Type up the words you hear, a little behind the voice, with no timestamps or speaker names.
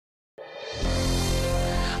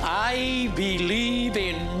I believe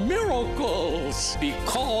in miracles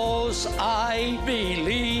because I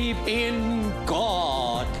believe in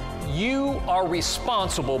God. You are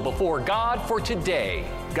responsible before God for today.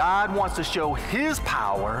 God wants to show His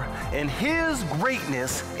power and His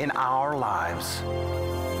greatness in our lives.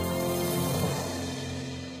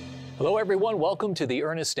 Hello everyone, welcome to the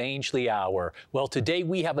Ernest Angley Hour. Well, today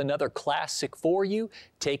we have another classic for you,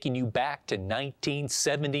 taking you back to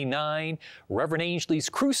 1979, Reverend Angley's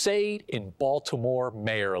crusade in Baltimore,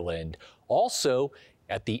 Maryland. Also,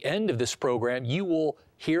 at the end of this program, you will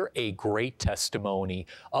hear a great testimony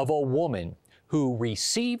of a woman who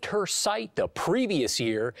received her sight the previous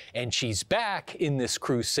year, and she's back in this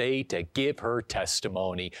crusade to give her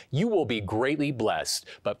testimony. You will be greatly blessed.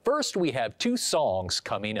 But first, we have two songs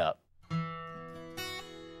coming up.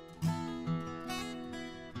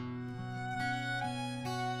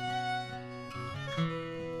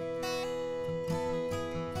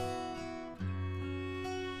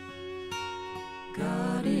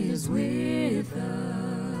 God is with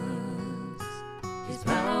us, His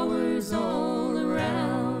power's all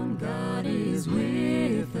around. God is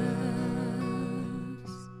with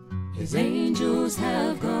us, His angels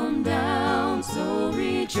have come down. So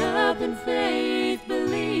reach up in faith,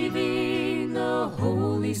 believing the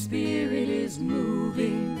Holy Spirit is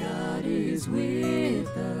moving. God is with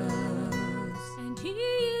us, and He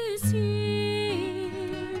is here.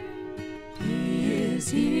 He is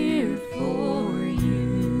here for you.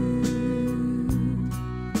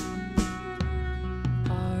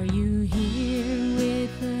 Are you here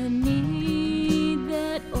with a need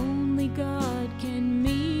that only God can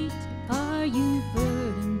meet? Are you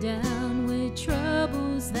burdened down with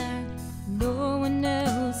troubles that no one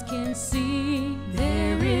else can see?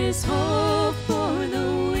 There is hope for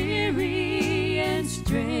the weary and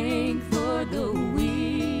strength for the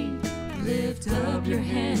weak. Lift up your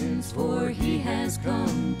hands, for He has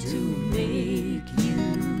come to make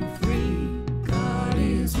you free. God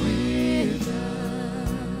is with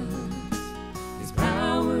us, His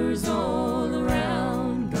power's all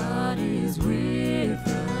around. God is with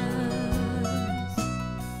us,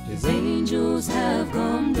 His angels have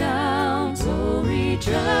come down. So reach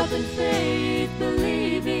up in faith,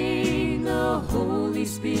 believing the Holy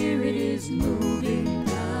Spirit is moving.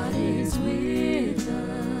 God is with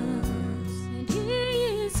us, and He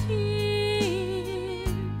is here.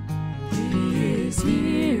 He is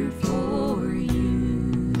here for you.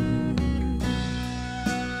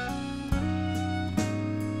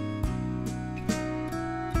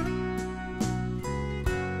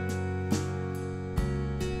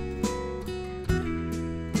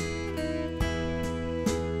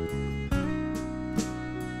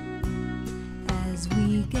 As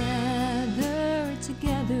we gather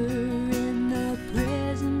together in the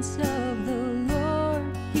presence of the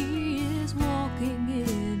Lord, He is walking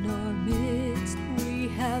in our midst. We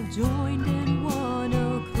have joined in one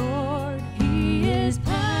accord. He is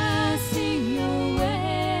passing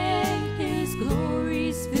away. His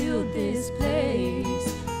glory's filled this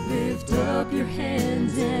place. Lift up your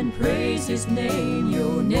hands and praise His name.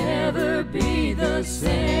 You'll never be the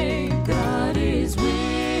same. God is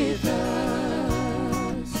with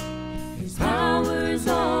us, His power's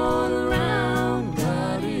all around.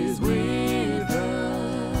 God is with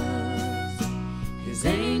us, His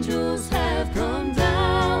angels have come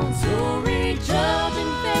down. So reach up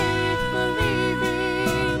in faith,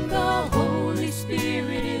 believing the Holy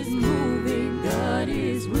Spirit is moving. God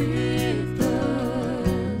is with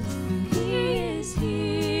us. He is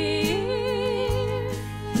here.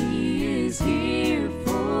 He is here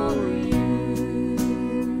for you.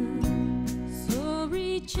 So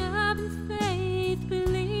reach up in faith,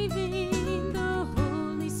 believing the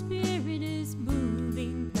Holy Spirit is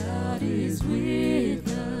moving. God is with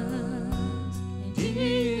us, and He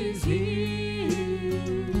is here.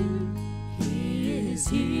 He is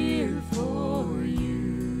here for you.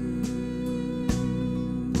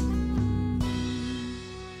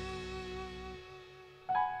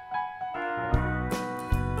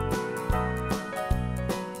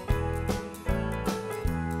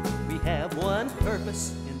 We have one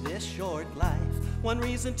purpose in this short life, one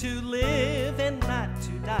reason to live and not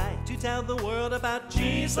to die, to tell the world about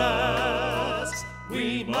Jesus.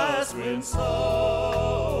 We must win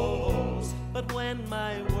souls. But when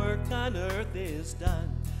my work on earth is done,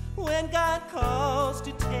 when God calls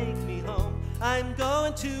to take me home, I'm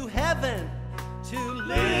going to heaven to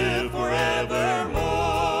live forevermore.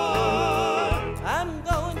 I'm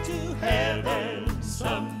going to heaven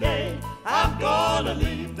someday. I'm gonna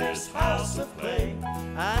leave this house of clay.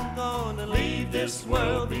 I'm gonna leave this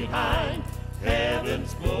world behind.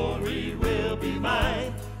 Heaven's glory will be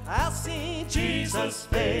mine. Jesus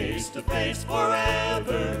face to face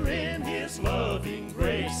forever in His loving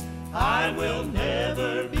grace. I will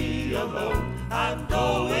never be alone. I'm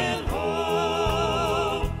going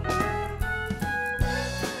home.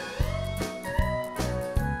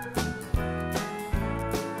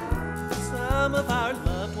 Some of our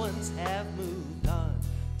loved ones have moved on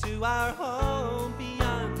to our home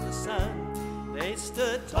beyond the sun. They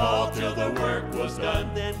stood tall till the work was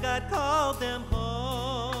done, then God called them home.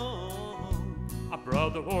 A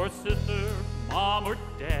brother or sister, mom or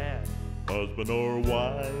dad, husband or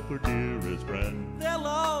wife or dearest friend, they'll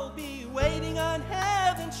all be waiting on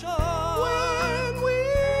heaven's shore. When we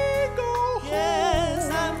go home. Yes,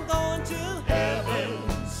 I'm going to heaven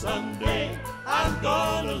someday. I'm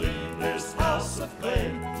gonna leave this house of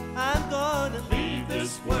clay. I'm gonna leave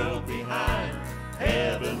this world behind.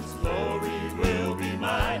 Heaven's glory will be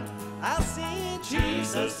mine. I'll see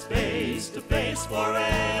Jesus face to face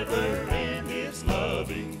forever in His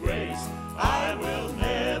loving grace. I will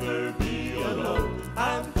never be alone.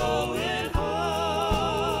 I'm going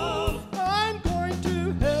home. I'm going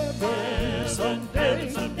to heaven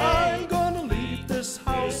someday. I'm gonna leave this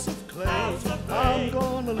house of clay. I'm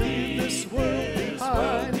gonna leave this world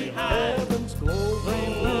behind. Heaven's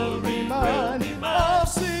glory will be mine. I'll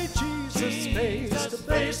see Jesus face to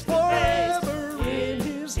face forever in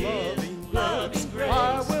His loving grace.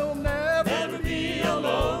 I will never be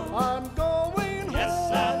alone. I'm going home.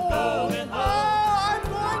 Yes, I'm going home. I'm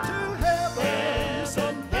going to heaven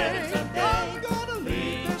someday. I'm gonna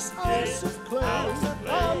leave this house of clay.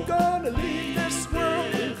 I'm gonna leave this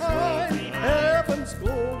world behind. Heaven's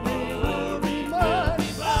glory will be mine.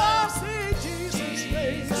 I'll see Jesus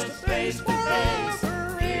face to face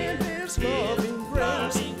forever in His loving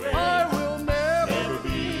grace. I will never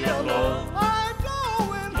be alone. I'm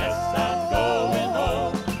going Yes, I'm going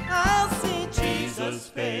home. I'll see Jesus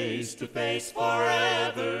face to face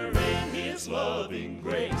forever in His loving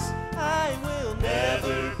grace. I will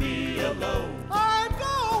never be alone. I'm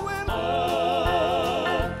going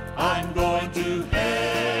home. I'm going to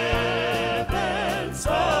heaven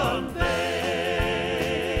someday.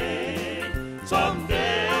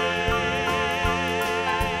 Someday.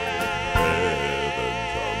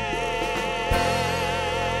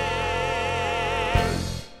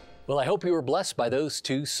 Well, I hope you were blessed by those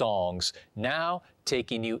two songs. Now,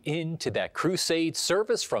 taking you into that crusade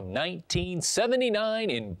service from 1979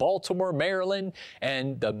 in Baltimore, Maryland.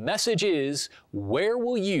 And the message is, where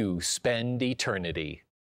will you spend eternity?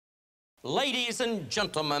 Ladies and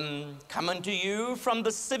gentlemen, coming to you from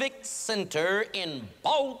the Civic Center in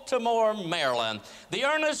Baltimore, Maryland, the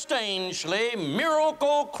Ernest Angley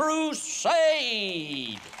Miracle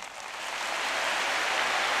Crusade.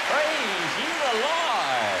 Praise ye the Lord.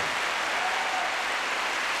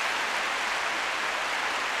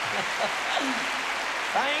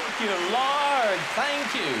 Thank you, Lord.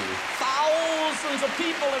 Thank you. Thousands of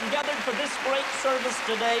people have gathered for this great service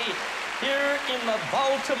today here in the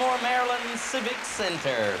Baltimore, Maryland Civic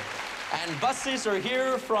Center. And buses are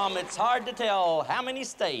here from, it's hard to tell how many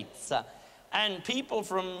states. And people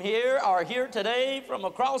from here are here today from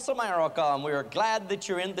across America. And we're glad that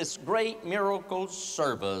you're in this great miracle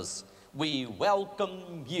service. We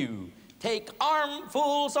welcome you. Take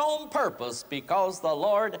armfuls on purpose because the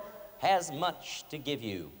Lord has much to give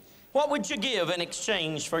you. What would you give in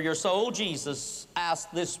exchange for your soul? Jesus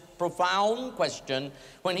asked this profound question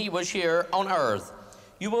when He was here on earth.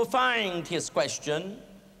 You will find His question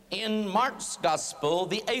in Mark's Gospel,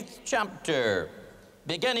 the 8th chapter,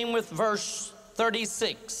 beginning with verse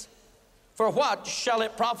 36. For what shall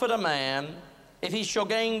it profit a man if he shall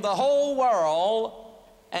gain the whole world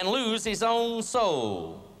and lose his own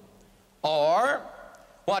soul? Or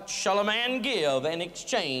what shall a man give in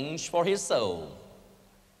exchange for his soul?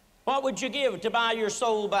 What would you give to buy your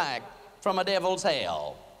soul back from a devil's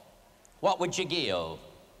hell? What would you give?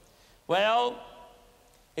 Well,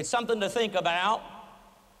 it's something to think about.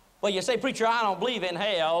 Well, you say, preacher, I don't believe in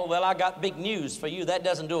hell. Well, I got big news for you. That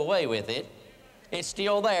doesn't do away with it. It's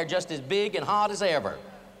still there, just as big and hot as ever.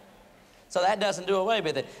 So that doesn't do away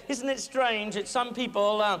with it. Isn't it strange that some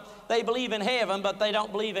people, they believe in heaven, but they don't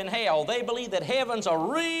believe in hell? They believe that heaven's a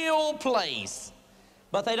real place,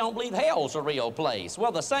 but they don't believe hell's a real place.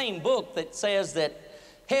 Well, the same book that says that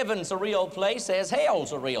heaven's a real place says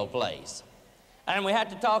hell's a real place. And we have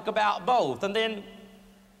to talk about both. And then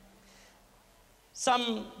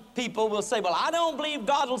some people will say, well, I don't believe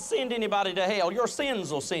God will send anybody to hell. Your sins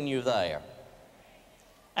will send you there.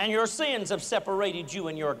 And your sins have separated you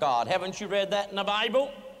and your God. Haven't you read that in the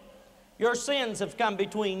Bible? Your sins have come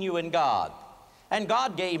between you and God. And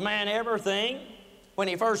God gave man everything when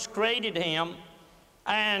He first created him.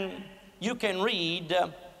 And you can read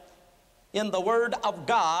in the Word of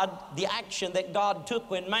God the action that God took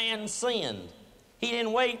when man sinned. He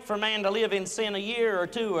didn't wait for man to live in sin a year or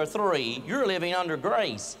 2 or 3. You're living under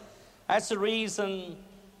grace. That's the reason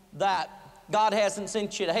that God hasn't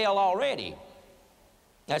sent you to hell already.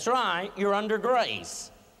 That's right, you're under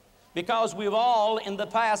grace. Because we've all in the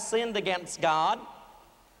past sinned against God,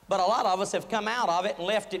 but a lot of us have come out of it and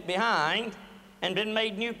left it behind and been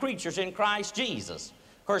made new creatures in Christ Jesus.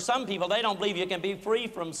 Of course, some people, they don't believe you can be free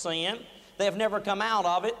from sin. They have never come out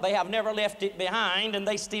of it. They have never left it behind, and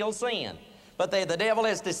they still sin. But the devil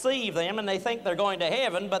has deceived them, and they think they're going to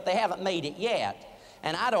heaven, but they haven't made it yet.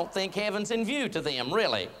 And I don't think heaven's in view to them,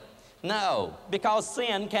 really. No, because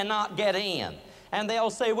sin cannot get in. And they'll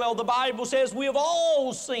say, well, the Bible says we've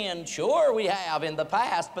all sinned. Sure, we have in the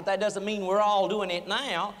past, but that doesn't mean we're all doing it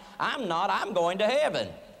now. I'm not. I'm going to heaven.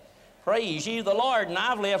 Praise ye the Lord, and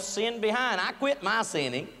I've left sin behind. I quit my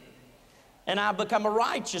sinning, and I've become a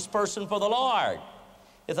righteous person for the Lord.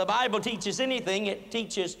 If the Bible teaches anything, it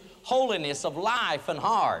teaches holiness of life and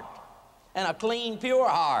heart, and a clean, pure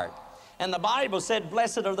heart. And the Bible said,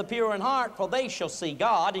 blessed are the pure in heart, for they shall see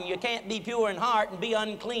God. And you can't be pure in heart and be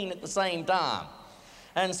unclean at the same time.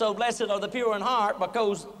 And so blessed are the pure in heart,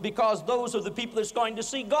 because those are the people that's going to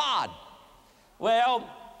see God. Well,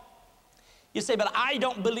 you say, but I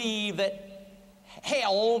don't believe that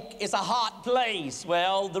hell is a hot place.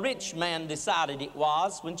 Well, the rich man decided it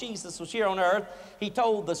was. When Jesus was here on earth, he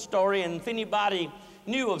told the story, and if anybody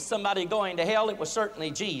knew of somebody going to hell, it was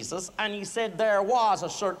certainly Jesus. And he said there was a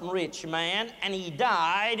certain rich man, and he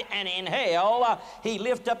died, and in hell he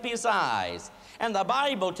lifted up his eyes. And the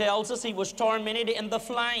Bible tells us he was tormented in the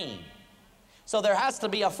flame. So there has to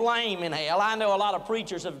be a flame in hell. I know a lot of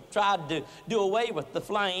preachers have tried to do away with the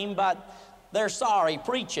flame, but they're sorry.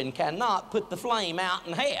 Preaching cannot put the flame out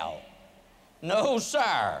in hell. No,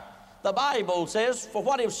 sir. The Bible says, for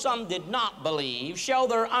what if some did not believe? Shall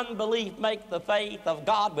their unbelief make the faith of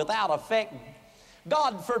God without effect?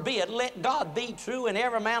 God forbid. Let God be true and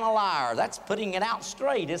every man a liar. That's putting it out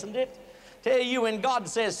straight, isn't it? Tell you, when God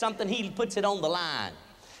says something, he puts it on the line.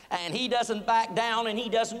 And he doesn't back down, and he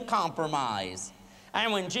doesn't compromise.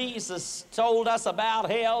 And when Jesus told us about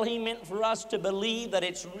hell, he meant for us to believe that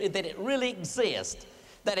it really exists,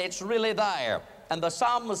 that it's really there. And the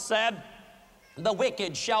psalmist said, the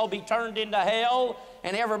wicked shall be turned into hell,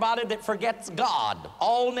 and everybody that forgets God,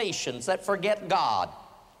 all nations that forget God.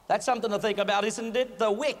 That's something to think about, isn't it?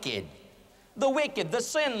 The wicked, the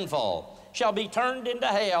sinful shall be turned into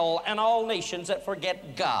hell, and all nations that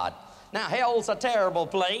forget God. Now, hell's a terrible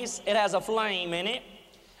place. It has a flame in it,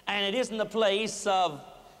 and it isn't a place of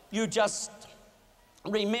you just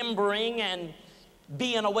remembering and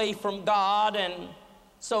being away from God and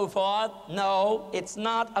so forth. No, it's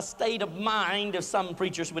not a state of mind, if some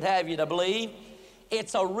preachers would have you to believe.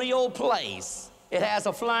 It's a real place. It has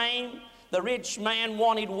a flame. The rich man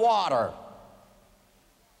wanted water.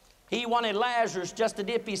 He wanted Lazarus just to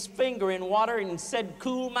dip his finger in water and said,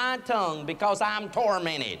 cool my tongue, because I'm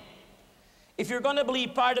tormented. If you're going to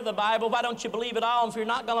believe part of the Bible, why don't you believe it all? And if you're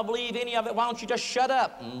not going to believe any of it, why don't you just shut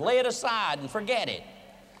up and lay it aside and forget it?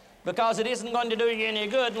 Because it isn't going to do you any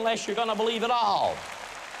good unless you're going to believe it all.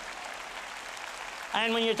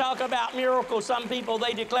 And when you talk about miracles, some people,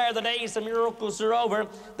 they declare the days of miracles are over.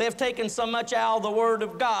 They've taken so much out of the Word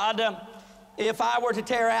of God. If I were to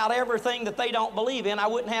tear out everything that they don't believe in, I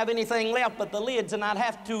wouldn't have anything left but the lids, and I'd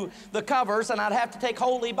have to, the covers, and I'd have to take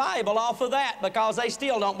Holy Bible off of that, because they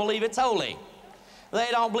still don't believe it's holy. They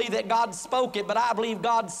don't believe that God spoke it, but I believe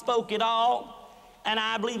God spoke it all, and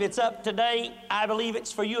I believe it's up to date. I believe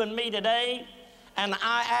it's for you and me today, and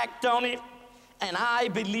I act on it, and I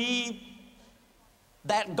believe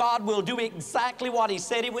that God will do exactly what He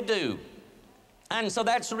said He would do. And so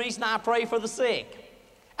that's the reason I pray for the sick.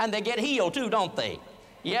 And they get healed too, don't they?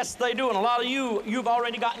 Yes, they do. And a lot of you've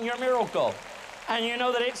already gotten your miracle. And you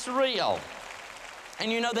know that it's real.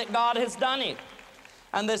 And you know that God has done it.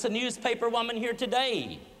 And there's a newspaper woman here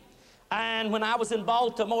today. And when I was in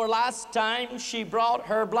Baltimore last time, she brought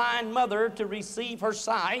her blind mother to receive her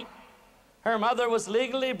sight. Her mother was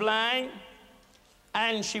legally blind.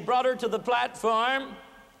 And she brought her to the platform.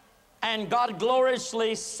 And God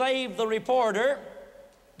gloriously saved the reporter,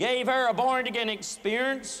 gave her a born-again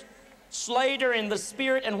experience, slayed her in the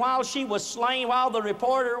spirit, and while she was slain, while the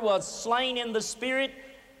reporter was slain in the spirit,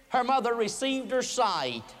 her mother received her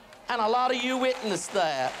sight. And a lot of you witnessed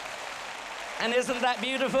that. And isn't that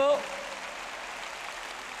beautiful?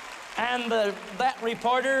 And that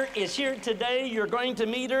reporter is here today. You're going to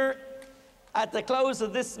meet her at the close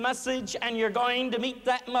of this message, and you're going to meet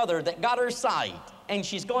that mother that got her sight. And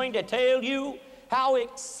she's going to tell you how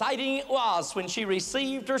exciting it was when she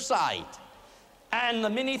received her sight, and the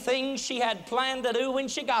many things she had planned to do when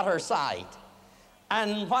she got her sight,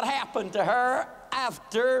 and what happened to her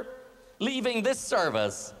after leaving this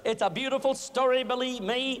service. It's a beautiful story, believe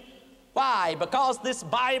me. Why? Because this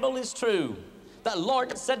Bible is true. The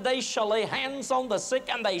Lord said they shall lay hands on the sick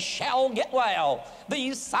and they shall get well.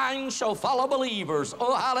 These signs shall follow believers.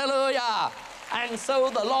 Oh, hallelujah. And so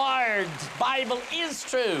the Lord's Bible is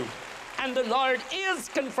true. And the Lord is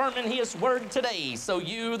confirming His word today. So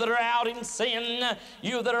you that are out in sin,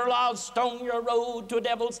 you that are lost on your road to a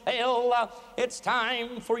devil's hell, it's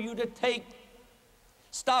time for you to take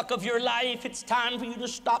stock of your life. It's time for you to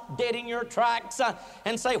stop dead in your tracks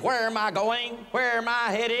and say, where am I going? Where am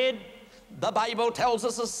I headed? The Bible tells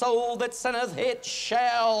us a soul that sinneth, it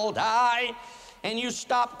shall die. And you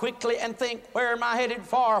stop quickly and think, where am I headed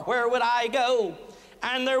for? Where would I go?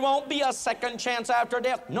 And there won't be a second chance after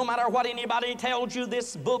death. No matter what anybody tells you,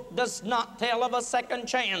 this book does not tell of a second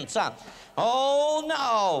chance. Oh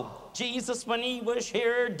no, Jesus, when He was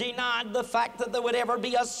here, denied the fact that there would ever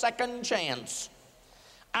be a second chance.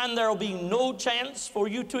 And there will be no chance for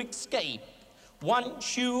you to escape.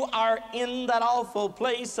 Once you are in that awful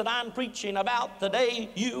place that I'm preaching about today,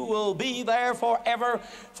 you will be there forever,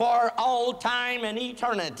 for all time and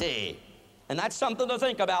eternity. And that's something to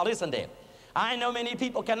think about, isn't it? I know many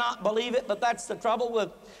people cannot believe it, but that's the trouble with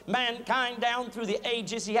mankind down through the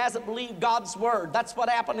ages. He hasn't believed God's word. That's what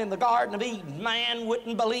happened in the Garden of Eden. Man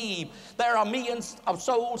wouldn't believe. There are millions of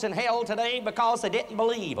souls in hell today because they didn't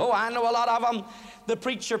believe. Oh, I know a lot of them. The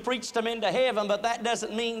preacher preached them into heaven, but that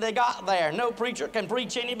doesn't mean they got there. No preacher can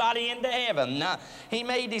preach anybody into heaven. Now, he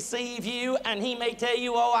may deceive you, and he may tell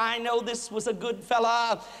you, oh, I know this was a good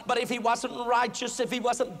fella, but if he wasn't righteous, if he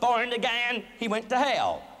wasn't born again, he went to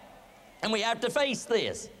hell. And we have to face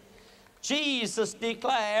this. Jesus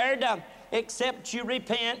declared, except you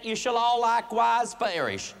repent, you shall all likewise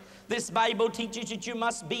perish. This Bible teaches that you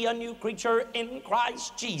must be a new creature in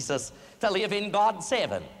Christ Jesus to live in God's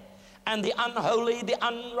heaven. And the unholy, the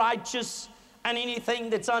unrighteous, and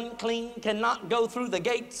anything that's unclean cannot go through the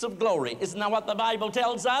gates of glory. Isn't that what the Bible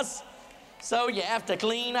tells us? So you have to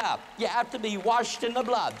clean up. You have to be washed in the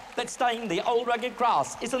blood that stained the old rugged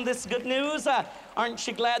cross. Isn't this good news? Aren't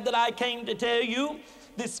you glad that I came to tell you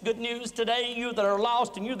this good news today? You that are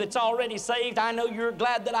lost and you that's already saved, I know you're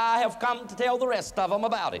glad that I have come to tell the rest of them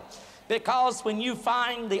about it. Because when you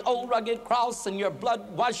find the old rugged cross and your blood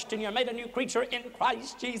washed and you're made a new creature in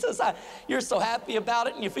Christ Jesus, you're so happy about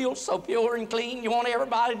it and you feel so pure and clean, you want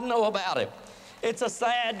everybody to know about it. It's a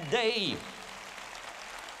sad day.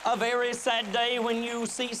 A very sad day when you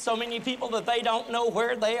see so many people that they don't know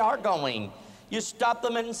where they are going. You stop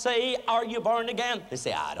them and say, are you born again? They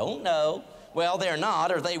say, I don't know. Well, they're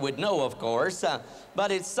not, or they would know, of course.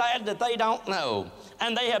 But it's sad that they don't know.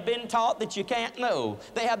 And they have been taught that you can't know.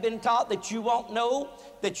 They have been taught that you won't know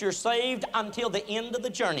that you're saved until the end of the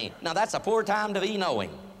journey. Now, that's a poor time to be knowing.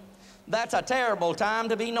 That's a terrible time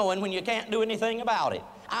to be knowing when you can't do anything about it.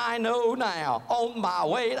 I know now, on my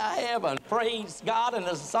way to heaven. Praise God. And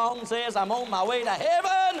as the song says, I'm on my way to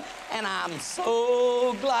heaven, and I'm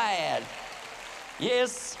so glad.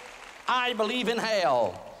 Yes, I believe in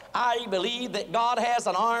hell. I believe that God has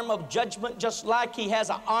an arm of judgment just like He has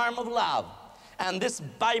an arm of love. And this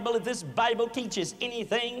Bible, if this Bible teaches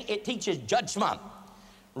anything, it teaches judgment.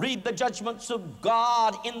 Read the judgments of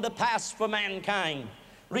God in the past for mankind.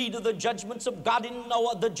 Read of the judgments of God in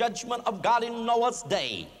Noah, the judgment of God in Noah's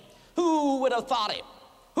day. Who would have thought it?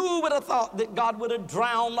 Who would have thought that God would have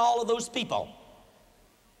drowned all of those people?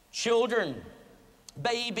 Children,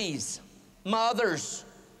 babies, mothers,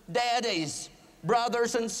 daddies,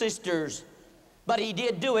 brothers and sisters. But He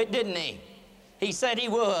did do it, didn't He? He said He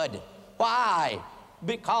would. Why?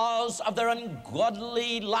 Because of their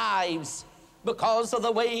ungodly lives, because of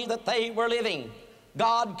the way that they were living.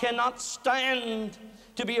 God cannot stand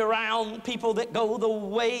to be around people that go the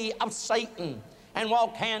way of Satan and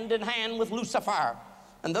walk hand in hand with Lucifer.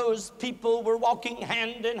 And those people were walking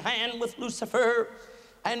hand in hand with Lucifer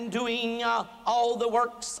and doing all the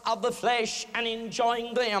works of the flesh and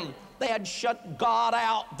enjoying them. They had shut God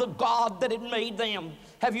out, the God that had made them.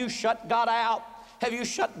 Have you shut God out? Have you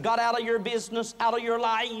shut God out of your business, out of your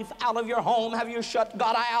life, out of your home? Have you shut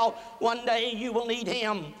God out? One day you will need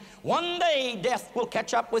Him. One day death will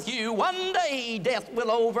catch up with you. One day death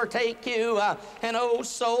will overtake you. And oh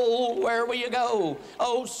soul, where will you go?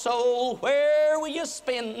 Oh soul, where will you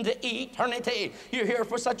spend eternity? You're here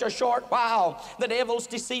for such a short while. The devil's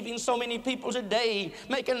deceiving so many people today,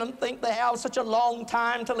 making them think they have such a long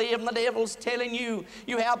time to live. And the devil's telling you,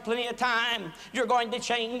 you have plenty of time. You're going to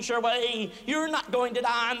change your way. You're not going to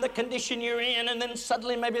die in the condition you're in. And then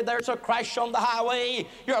suddenly maybe there's a crash on the highway.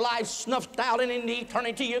 Your life's snuffed out, and in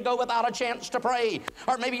eternity you go without a chance to pray.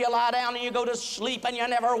 Or maybe you lie down and you go to sleep and you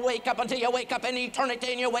never wake up until you wake up in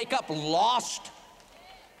eternity, and you wake up lost.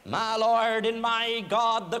 My Lord and my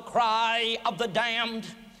God, the cry of the damned.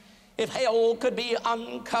 If hell could be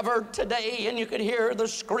uncovered today and you could hear the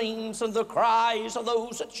screams and the cries of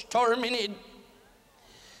those that's tormented,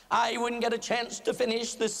 I wouldn't get a chance to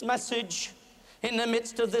finish this message. In the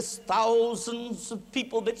midst of this thousands of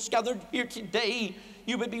people that's gathered here today,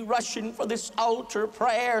 you would be rushing for this altar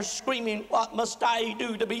prayer, screaming, what must I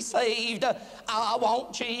do to be saved? I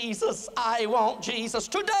want Jesus. I want Jesus.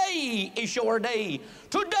 Today is your day.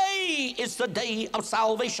 Today is the day of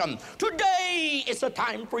salvation. Today is the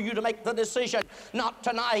time for you to make the decision. Not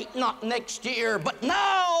tonight, not next year, but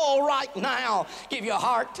now, right now. Give your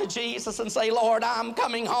heart to Jesus and say, Lord, I'm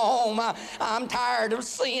coming home. I'm tired of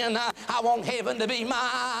sin. I want heaven to be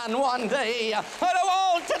mine one day. I don't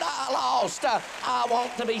want to die lost. I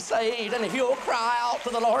want to be saved. And if you'll cry out to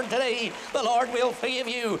the Lord today, the Lord will forgive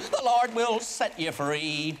you. The Lord will set you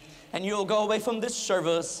free. And you'll go away from this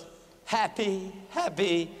service happy,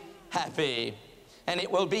 happy, happy. And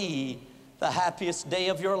it will be the happiest day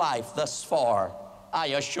of your life thus far, I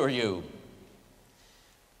assure you.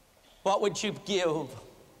 What would you give?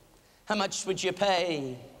 How much would you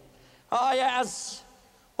pay? Oh yes,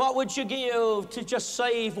 what would you give to just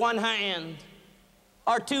save one hand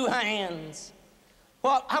or two hands?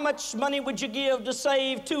 How much money would you give to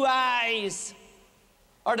save two eyes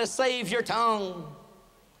or to save your tongue?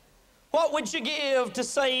 What would you give to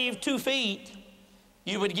save 2 feet?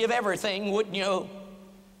 You would give everything, wouldn't you?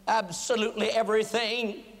 Absolutely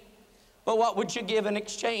everything. But what would you give in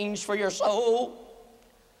exchange for your soul?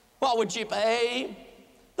 What would you pay?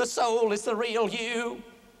 The soul is the real you,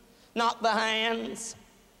 not the hands,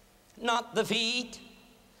 not the feet,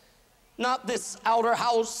 not this outer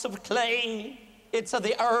house of clay. It's of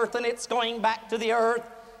the earth, and it's going back to the earth.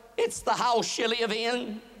 It's the house you live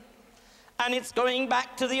in, and it's going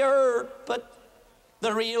back to the earth, but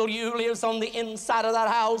the real you lives on the inside of that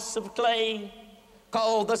house of clay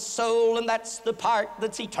called the soul, and that's the part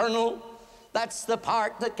that's eternal. That's the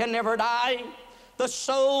part that can never die. The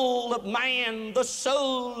soul of man, the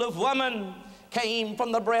soul of woman came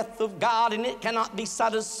from the breath of God, and it cannot be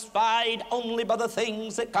satisfied only by the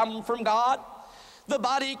things that come from God. The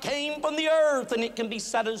body came from the earth, and it can be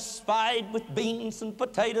satisfied with beans and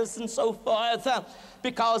potatoes and so forth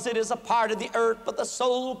because it is a part of the earth, but the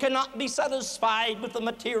soul cannot be satisfied with the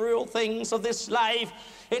material things of this life.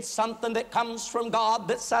 It's something that comes from God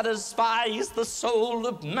that satisfies the soul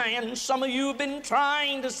of man. Some of you have been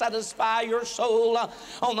trying to satisfy your soul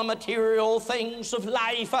on the material things of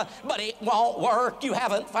life, but it won't work. You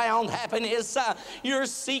haven't found happiness. You're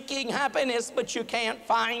seeking happiness, but you can't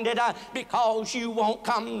find it because you won't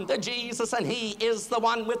come to Jesus, and He is the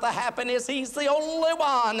one with the happiness. He's the only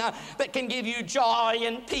one that can give you joy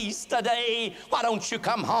and peace today. Why don't you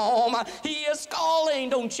come home? He is calling.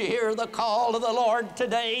 Don't you hear the call of the Lord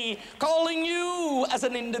today? Calling you as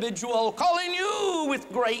an individual, calling you with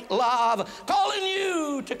great love, calling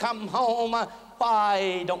you to come home.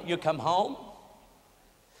 Why don't you come home?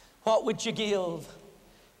 What would you give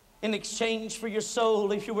in exchange for your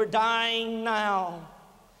soul if you were dying now?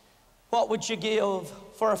 What would you give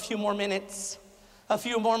for a few more minutes, a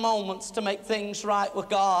few more moments to make things right with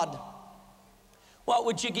God? What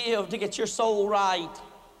would you give to get your soul right?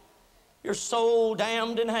 Your soul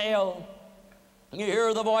damned in hell. You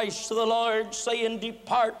hear the voice of the Lord saying,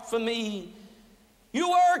 depart from me, you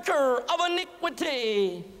worker of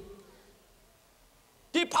iniquity.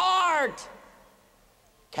 Depart.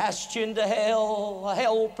 Cast you into hell, a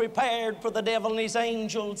hell prepared for the devil and his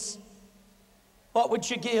angels. What would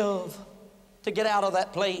you give to get out of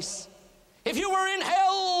that place? If you were in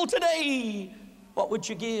hell today, what would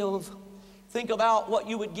you give? Think about what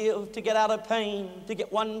you would give to get out of pain, to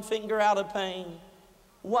get one finger out of pain,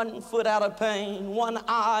 one foot out of pain, one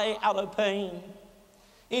eye out of pain,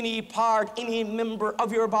 any part, any member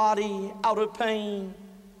of your body out of pain,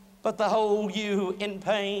 but the whole you in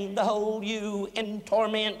pain, the whole you in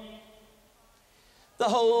torment, the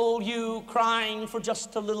whole you crying for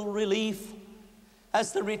just a little relief,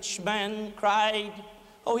 as the rich man cried.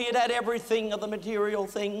 Oh, he had had everything of the material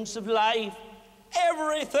things of life.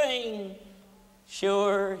 everything.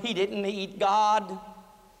 Sure, he didn't need God.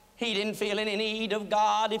 He didn't feel any need of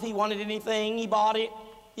God. If he wanted anything, he bought it.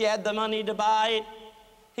 He had the money to buy it.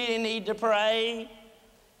 He didn't need to pray.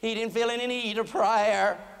 He didn't feel any need of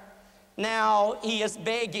prayer. Now he is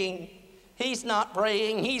begging. He's not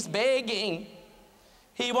praying, he's begging.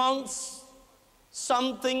 He wants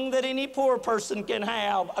something that any poor person can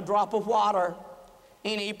have, a drop of water.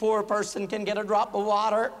 Any poor person can get a drop of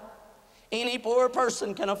water. Any poor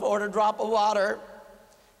person can afford a drop of water.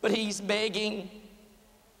 But he's begging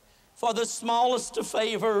for the smallest of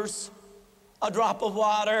favors, a drop of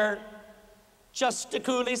water, just to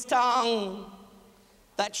cool his tongue.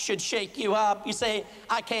 That should shake you up. You say,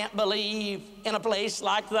 I can't believe in a place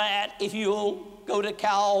like that. If you'll go to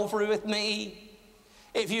Calvary with me,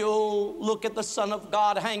 if you'll look at the Son of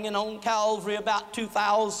God hanging on Calvary about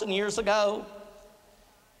 2,000 years ago.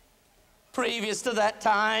 Previous to that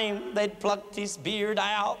time, they'd plucked his beard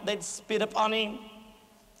out, they'd spit upon him,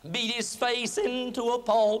 beat his face into a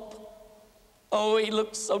pulp. Oh, he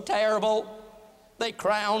looked so terrible. They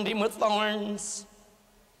crowned him with thorns.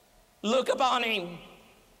 Look upon him,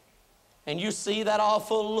 and you see that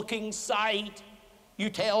awful looking sight. You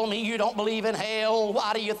tell me you don't believe in hell.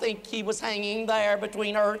 Why do you think he was hanging there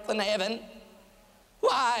between earth and heaven?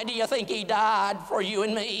 Why do you think he died for you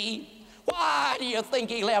and me? Why do you think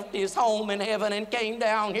he left his home in heaven and came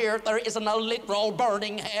down here? There isn't a literal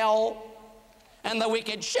burning hell. And the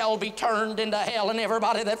wicked shall be turned into hell, and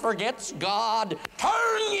everybody that forgets God,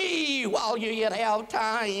 turn ye while you yet have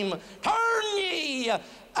time. Turn ye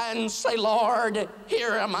and say, Lord,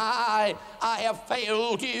 here am I. I have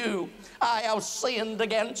failed you. I have sinned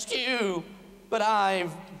against you, but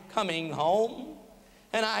I'm coming home.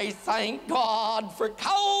 And I thank God for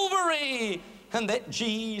Calvary and that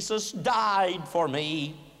Jesus died for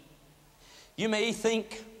me. You may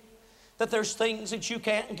think that there's things that you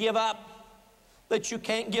can't give up, that you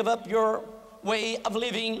can't give up your way of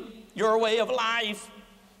living, your way of life.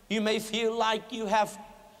 You may feel like you have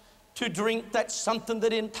to drink that's something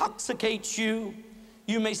that intoxicates you.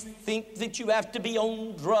 You may think that you have to be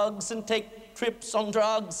on drugs and take trips on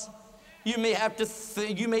drugs. You may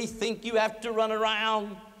think you have to run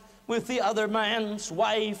around with the other man's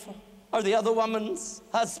wife or the other woman's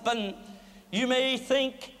husband. You may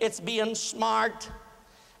think it's being smart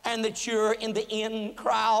and that you're in the in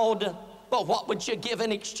crowd. But what would you give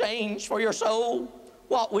in exchange for your soul?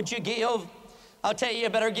 What would you give? I'll tell you, you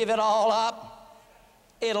better give it all up.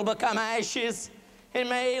 It'll become ashes. It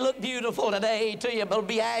may look beautiful today to you, but it'll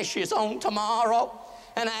be ashes on tomorrow,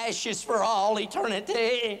 and ashes for all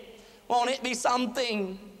eternity. Won't it be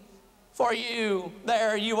something for you?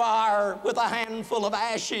 There you are with a handful of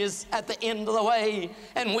ashes at the end of the way,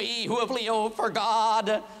 and we who have lived for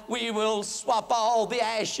God, we will swap all the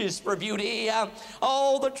ashes for beauty,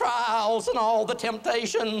 all the trials and all the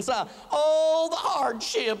temptations, all the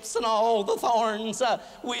hardships and all the thorns,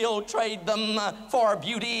 we'll trade them for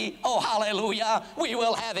beauty. Oh, hallelujah. We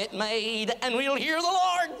will have it made, and we'll hear the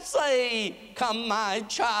Lord say, come, my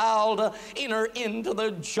child, enter into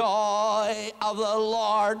the joy of the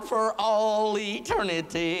Lord for all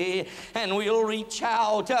eternity. And we'll reach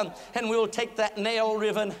out and we'll take that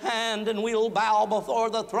nail-riven hand and we'll bow before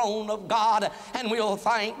the throne of God, and we'll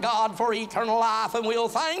thank God for eternal life, and we'll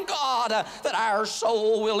thank God that our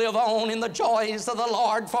soul will live on in the joys of the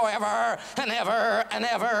Lord forever and ever and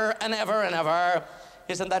ever and ever and ever.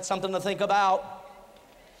 Isn't that something to think about?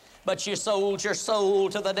 But you sold your soul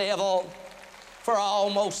to the devil for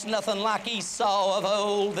almost nothing, like Esau of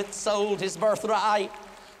old that sold his birthright.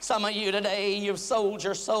 Some of you today, you've sold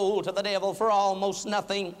your soul to the devil for almost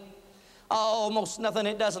nothing. Almost nothing.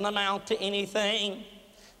 It doesn't amount to anything.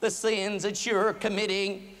 The sins that you're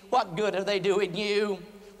committing, what good are they doing you?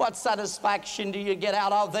 What satisfaction do you get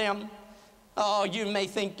out of them? Oh, you may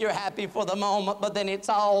think you're happy for the moment, but then it's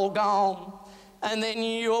all gone. And then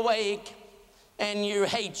you awake and you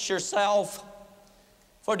hate yourself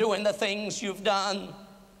for doing the things you've done.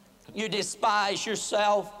 You despise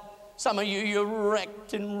yourself. Some of you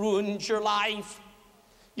wrecked and ruined your life.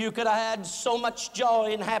 You could have had so much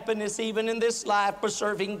joy and happiness even in this life for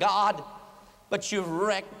serving God, but you've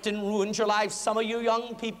wrecked and ruined your life. Some of you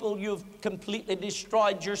young people, you've completely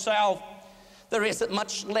destroyed yourself. There isn't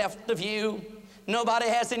much left of you. Nobody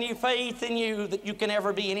has any faith in you that you can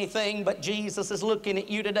ever be anything, but Jesus is looking at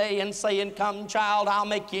you today and saying, come, child, I'll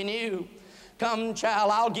make you new. Come,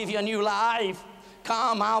 child, I'll give you a new life.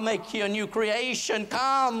 Come, I'll make you a new creation.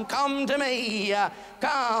 Come to me.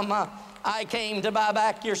 Come. I came to buy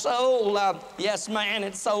back your soul. Yes, man,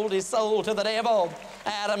 it sold his soul to the devil.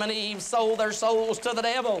 Adam and Eve sold their souls to the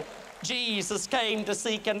devil. Jesus came to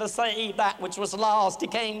seek and to save that which was lost. He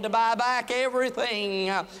came to buy back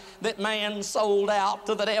everything that man sold out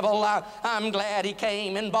to the devil. I'm glad he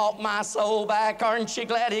came and bought my soul back. Aren't you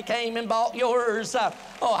glad he came and bought yours?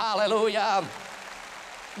 Oh, hallelujah.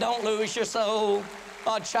 Don't lose your soul.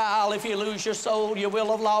 Oh, child, if you lose your soul, you will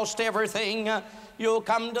have lost everything. You'll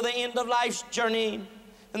come to the end of life's journey,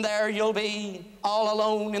 and there you'll be all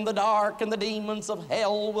alone in the dark, and the demons of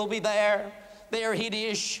hell will be there. They're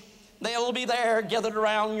hideous. They'll be there gathered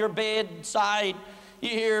around your bedside. You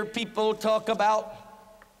hear people talk about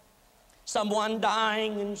someone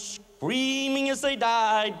dying and screaming as they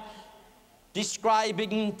died,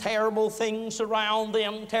 describing terrible things around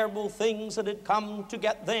them, terrible things that had come to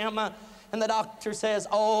get them. And the doctor says,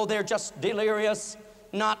 oh, they're just delirious.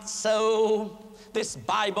 Not so. This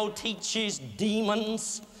Bible teaches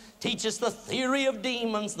demons, teaches the theory of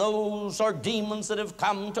demons. Those are demons that have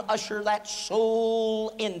come to usher that soul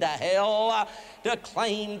into hell, to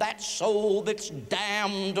claim that soul that's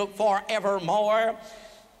damned forevermore.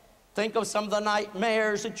 Think of some of the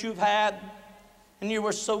nightmares that you've had, and you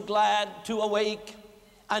were so glad to awake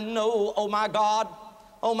and know, oh my God,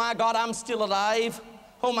 I'm still alive.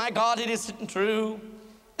 Oh my God, it isn't true.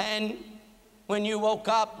 And when you woke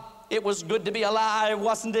up, it was good to be alive,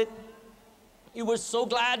 wasn't it? You were so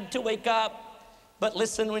glad to wake up. But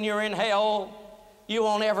listen, when you're in hell, you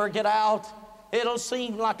won't ever get out. It'll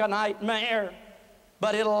seem like a nightmare,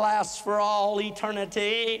 but it'll last for all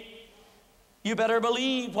eternity. You better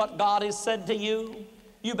believe what God has said to you.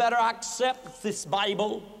 You better accept this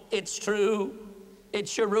Bible. It's true.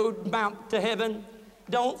 It's your roadmap to heaven.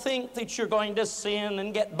 Don't think that you're going to sin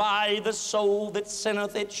and get by. The soul that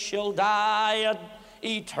sinneth, it shall die an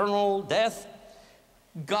eternal death.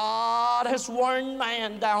 God has worn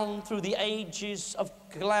man down through the ages of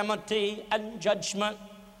calamity and judgment.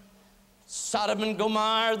 Sodom and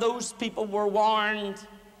Gomorrah, those people were warned,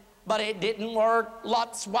 but it didn't work.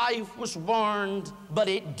 Lot's wife was warned, but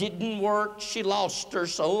it didn't work. She lost her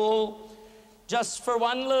soul. Just for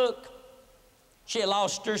one look, she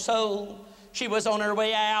lost her soul. She was on her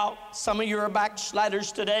way out. Some of you are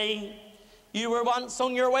backsliders today. You were once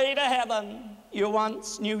on your way to heaven. You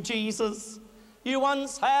once knew Jesus. You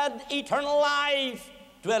once had eternal life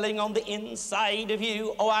dwelling on the inside of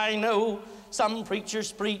you. Oh, I know some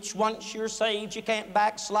preachers preach once you're saved you can't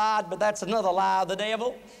backslide, but that's another lie of the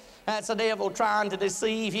devil. That's the devil trying to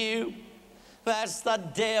deceive you. That's the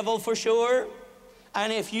devil for sure.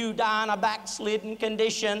 And if you die in a backslidden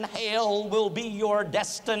condition, hell will be your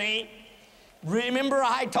destiny. Remember,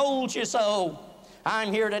 I told you so.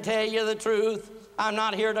 I'm here to tell you the truth. I'm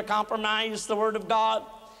not here to compromise the Word of God.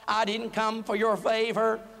 I didn't come for your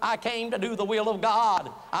favor. I came to do the will of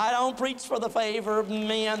God. I don't preach for the favor of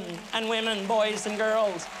men and women, boys and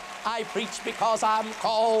girls. I preach because I'm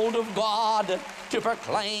called of God to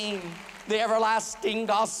proclaim the everlasting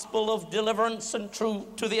gospel of deliverance and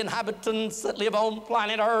truth to the inhabitants that live on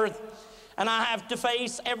planet Earth. And I have to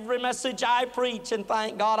face every message I preach, and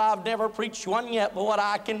thank God I've never preached one yet, but what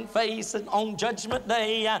I can face on Judgment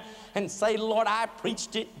Day and say, Lord, I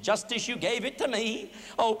preached it just as you gave it to me.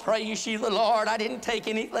 Oh, praise you the Lord. I didn't take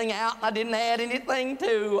anything out, and I didn't add anything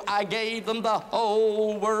to. I gave them the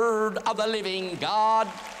whole word of the living God.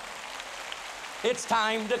 It's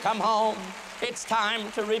time to come home. It's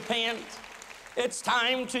time to repent. It's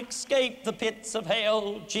time to escape the pits of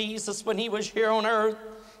hell. Jesus, when he was here on earth,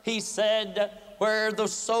 he said, where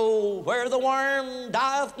the worm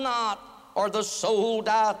dieth not, or the soul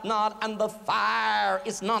dieth not, and the fire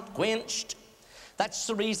is not quenched. That's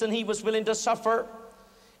the reason he was willing to suffer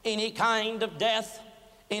any kind of death,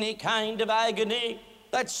 any kind of agony.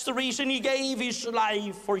 That's the reason he gave his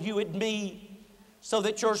life for you and me, so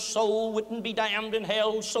that your soul wouldn't be damned in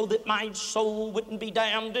hell, so that my soul wouldn't be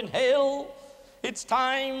damned in hell. It's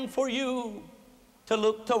time for you to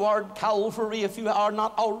look toward Calvary if you are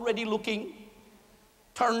not already looking.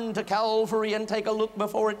 Turn to Calvary and take a look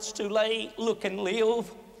before it's too late. Look and live.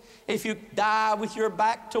 If you die with your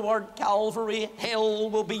back toward Calvary, hell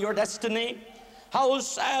will be your destiny. How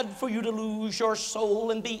sad for you to lose your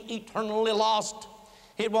soul and be eternally lost.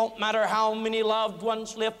 It won't matter how many loved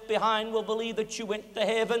ones left behind will believe that you went to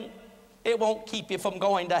heaven. It won't keep you from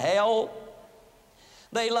going to hell.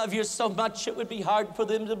 They love you so much it would be hard for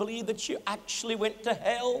them to believe that you actually went to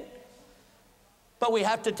hell. But we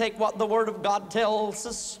have to take what the Word of God tells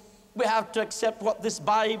us. We have to accept what this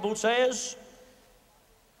Bible says.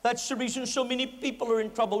 That's the reason so many people are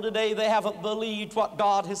in trouble today. They haven't believed what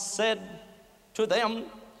God has said to them.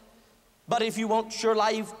 But if you want your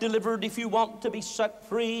life delivered, if you want to be set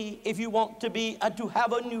free, if you want to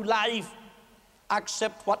have a new life,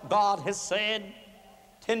 accept what God has said.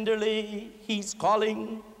 Tenderly, He's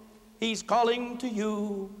calling to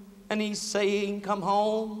you, and He's saying, come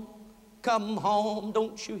home, come home.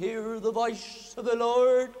 Don't you hear the voice of the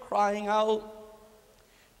Lord crying out?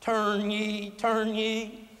 Turn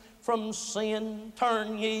ye from sin,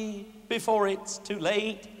 turn ye before it's too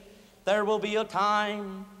late. There will be a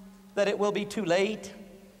time that it will be too late.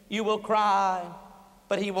 You will cry,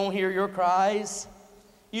 but He won't hear your cries.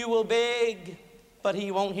 You will beg, but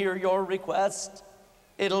He won't hear your request.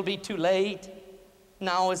 It'll be too late.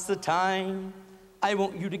 Now is the time. I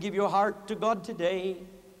want you to give your heart to God today.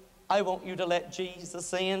 I want you to let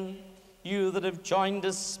Jesus in. You that have joined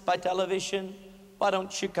us by television, why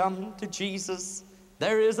don't you come to Jesus?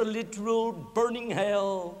 There is a literal burning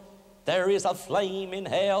hell. There is a flame in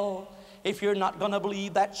hell. If you're not going to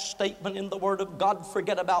believe that statement in the Word of God,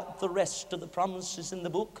 forget about the rest of the promises in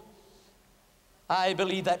the book. I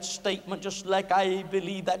believe that statement just like I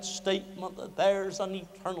believe that statement that there's an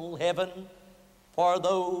eternal heaven for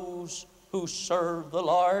those who serve the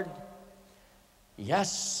Lord.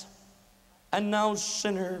 Yes. And now,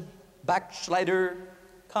 sinner, backslider,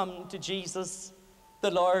 come to Jesus.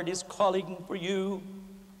 The Lord is calling for you.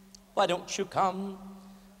 Why don't you come?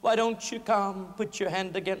 Why don't you come? Put your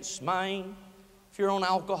hand against mine. If you're on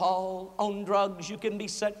alcohol, on drugs, you can be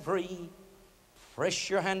set free. Press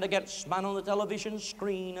your hand against mine on the television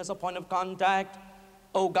screen as a point of contact.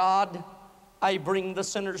 Oh God, I bring the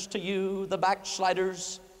sinners to you, the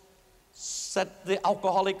backsliders. Set the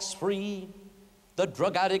alcoholics free, the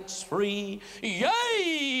drug addicts free.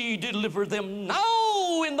 Yea, deliver them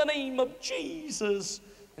now in the name of Jesus.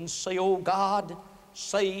 And say, oh God,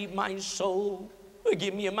 save my soul.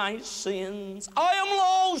 Forgive me my sins. I am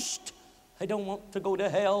lost. I don't want to go to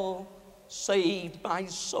hell. Save my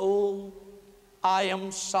soul. I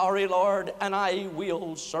am sorry, Lord, and I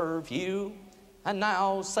will serve you. And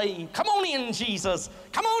now say, come on in, Jesus.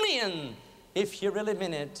 Come on in. If you really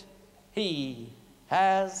mean it, He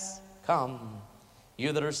has come.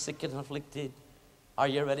 You that are sick and afflicted, are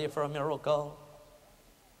you ready for a miracle?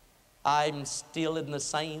 I'm still in the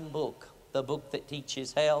same book. The book that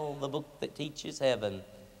teaches hell, the book that teaches heaven,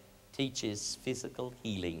 teaches physical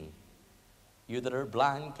healing. You that are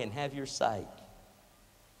blind can have your sight.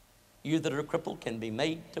 You that are crippled can be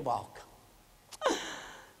made to walk.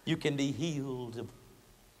 You can be healed of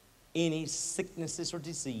any sicknesses or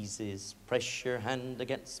diseases. Press your hand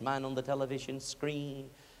against mine on the television screen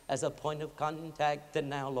as a point of contact. And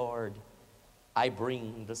now, Lord, I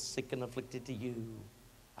bring the sick and afflicted to you.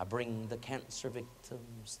 I bring the cancer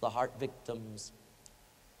victims, the heart victims,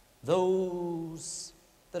 those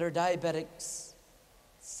that are diabetics.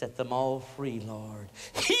 Set them all free, Lord.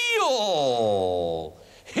 Heal!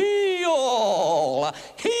 Heal!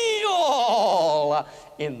 Heal!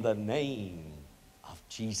 In the name of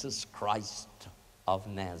Jesus Christ of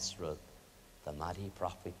Nazareth, the mighty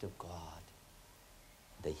prophet of God.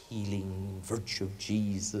 The healing virtue of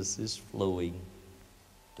Jesus is flowing.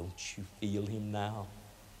 Don't you feel Him now?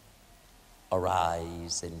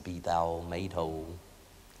 Arise and be thou made whole.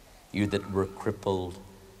 You that were crippled,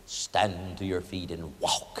 stand to your feet and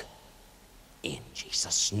walk in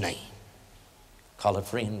Jesus' name. Call a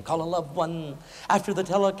friend, call a loved one after the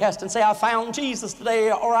telecast and say, I found Jesus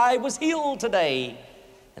today, or I was healed today.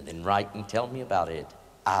 And then write and tell me about it.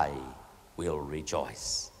 I will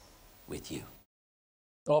rejoice with you.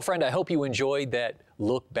 Well, friend, I hope you enjoyed that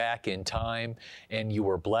look back in time and you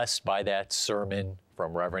were blessed by that sermon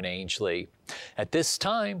from Reverend Angley. At this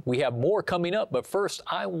time, we have more coming up, but first,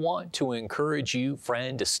 I want to encourage you,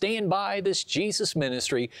 friend, to stand by this Jesus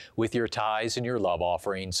ministry with your tithes and your love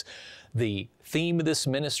offerings. The theme of this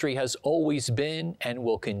ministry has always been and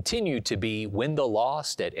will continue to be win the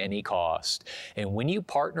lost at any cost. And when you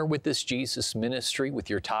partner with this Jesus ministry with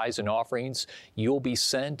your tithes and offerings, you'll be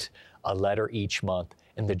sent a letter each month.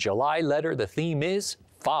 In the July letter, the theme is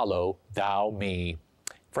Follow Thou Me.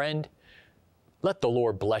 Friend, let the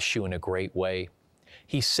Lord bless you in a great way.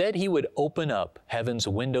 He said He would open up heaven's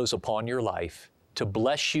windows upon your life to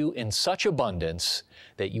bless you in such abundance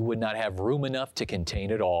that you would not have room enough to contain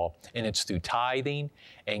it all. And it's through tithing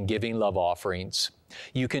and giving love offerings.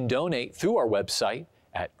 You can donate through our website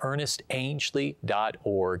at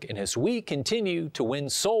ErnestAngley.org. And as we continue to win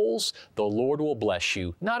souls, the Lord will bless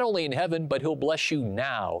you, not only in heaven, but He'll bless you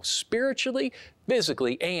now, spiritually,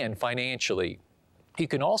 physically, and financially. You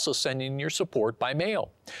can also send in your support by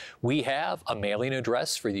mail. We have a mailing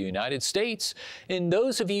address for the United States, and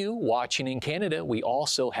those of you watching in Canada, we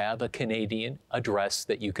also have a Canadian address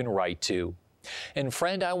that you can write to. And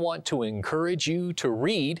friend, I want to encourage you to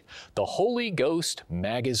read the Holy Ghost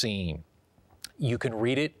magazine. You can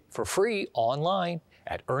read it for free online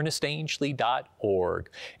at ernestangley.org.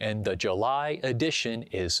 And the July edition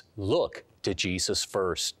is Look to Jesus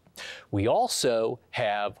First. We also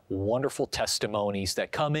have wonderful testimonies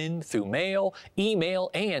that come in through mail,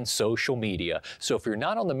 email, and social media. So if you're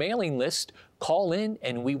not on the mailing list, call in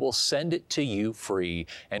and we will send it to you free.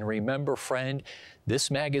 And remember, friend,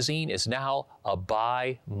 this magazine is now a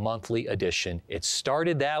bi-monthly edition. It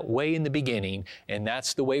started that way in the beginning, and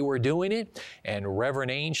that's the way we're doing it. And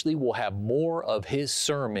Reverend Angley will have more of his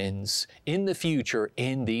sermons in the future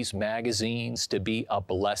in these magazines to be a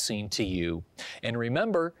blessing to you. And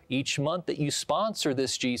remember, each month that you sponsor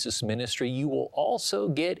this Jesus ministry, you will also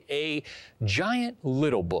get a giant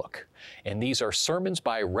little book. And these are sermons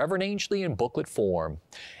by Reverend Angley in booklet form.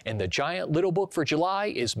 And the giant little book for July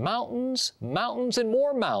is Mountains, Mountains, and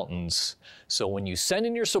More Mountains. So when you send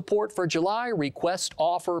in your support for July, request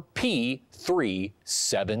offer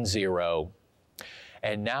P370.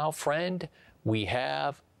 And now, friend, we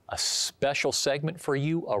have a special segment for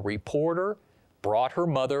you. A reporter brought her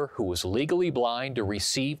mother, who was legally blind, to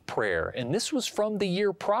receive prayer. And this was from the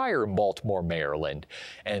year prior in Baltimore, Maryland.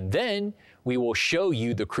 And then we will show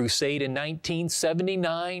you the crusade in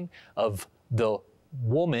 1979 of the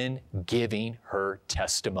woman giving her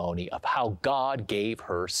testimony of how God gave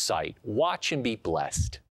her sight. Watch and be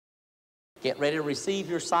blessed. Get ready to receive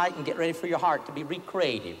your sight and get ready for your heart to be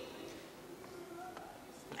recreated.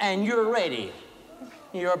 And you're ready.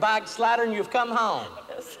 You're a backslider and you've come home.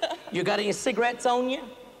 You got any cigarettes on you?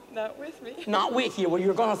 Not with me. Not with you. Well,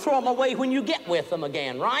 you're going to throw them away when you get with them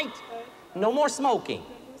again, right? No more smoking.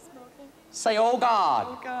 Say, oh God,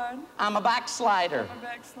 Oh God, I'm a backslider, I'm a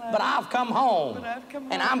backslider, but I've come home, but I've come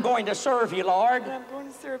and home, I'm going to serve you, Lord, and I'm going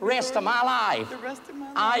to serve you, rest of Lord, my life. the rest of my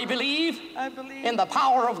life. I believe in the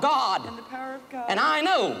power of God, the power of God, and I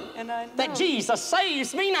know that that Jesus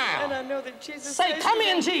saves me now. And I know that Jesus Say, saves come me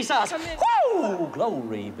in, now. Jesus. Come in. Woo!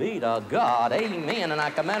 Glory be to God. Amen. And I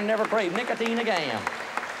command never crave nicotine again.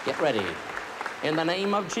 Get ready. In the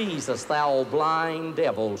name of Jesus, thou blind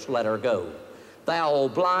devils, let her go. Thou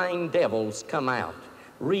blind devils, come out.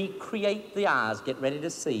 Recreate the eyes. Get ready to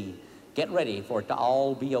see. Get ready for it to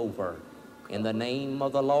all be over. In the name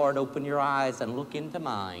of the Lord, open your eyes and look into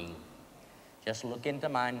mine. Just look into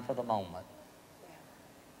mine for the moment.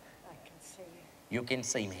 I can see you. You can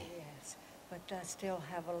see me. Yes, but I still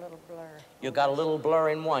have a little blur. You got a little blur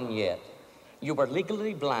in one yet. You were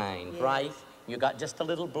legally blind, Yes. right? You got just a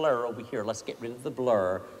little blur over here. Let's get rid of the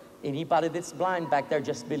blur. Anybody that's blind back there,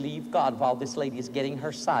 just believe God while this lady is getting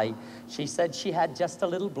her sight. She said she had just a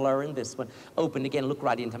little blur in this one. Open again, look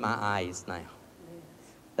right into my eyes now. Yes.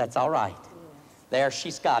 That's all right. Yes. There,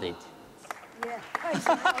 she's got it. Yeah.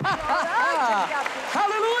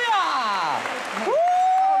 Hallelujah!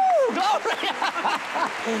 Woo! Glory!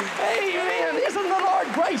 Amen. Isn't the Lord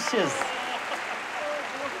gracious?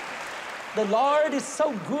 The Lord is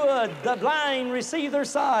so good. The blind receive their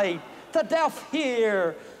sight. The deaf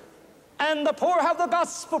hear. And the poor have the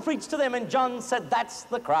gospel preached to them. And John said, that's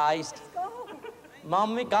the Christ.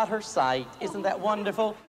 Mommy got her sight. Isn't that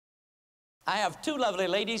wonderful? I have two lovely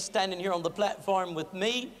ladies standing here on the platform with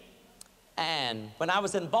me. And when I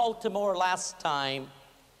was in Baltimore last time,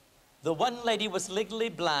 the one lady was legally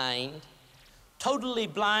blind, totally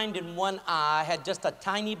blind in one eye, had just a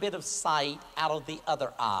tiny bit of sight out of the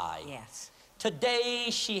other eye. Yes. Today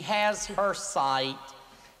she has her sight.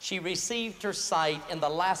 She received her sight in the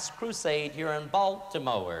last crusade here in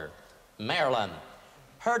Baltimore, Maryland.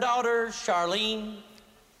 Her daughter, Charlene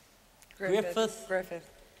Griffith,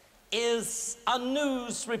 is a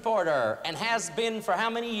news reporter and has been for how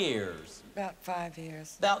many years? About 5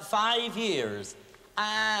 years. About 5 years.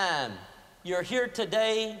 And you're here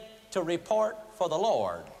today to report for the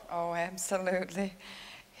Lord. Oh, absolutely.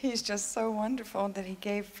 He's just so wonderful that he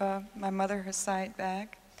gave my mother her sight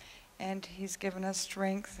back, and he's given us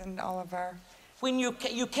strength in all of our... When you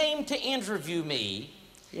came to interview me,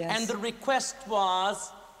 Yes. and the request was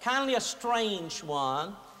kindly a strange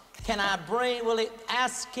one. Can I bring,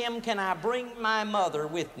 ask him, can I bring my mother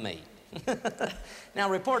with me? Now,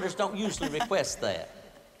 reporters don't usually request that,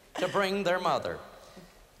 to bring their mother.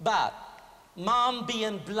 But Mom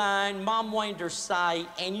being blind, Mom wanted her sight,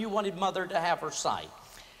 and you wanted Mother to have her sight.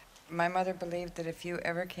 My mother believed that if you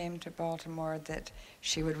ever came to Baltimore, that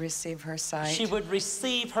she would receive her sight. She would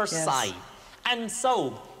receive her Yes. sight. And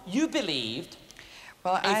so, you believed,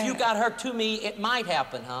 Well, if you got her to me, it might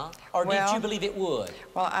happen, huh? Or did Well, you believe it would?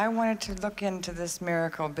 Well, I wanted to look into this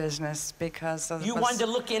miracle business because of You wanted to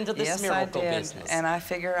look into this yes, miracle I did. business. And I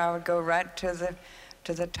figured I would go right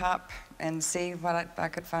to the top and see what I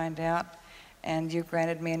could find out. And you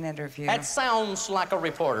granted me an interview. That sounds like a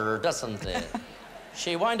reporter, doesn't it?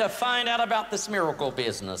 She wanted to find out about this miracle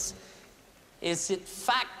business. Is it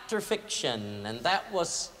fact or fiction? And that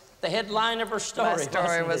was the headline of her story. My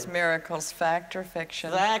story was it? Miracles, Fact or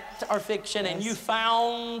Fiction. Fact or fiction, Yes. and you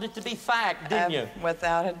found it to be fact, didn't you?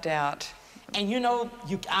 Without a doubt. And you know,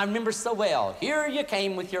 I remember so well. Here you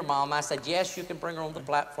came with your mom. I said, yes, you can bring her on the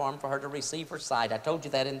platform for her to receive her sight. I told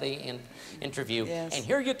you that in the interview. Yes. And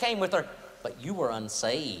here you came with her, but you were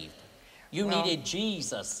unsaved. You Well, needed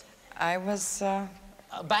Jesus. I was A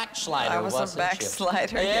backslider, I was a wasn't backslider,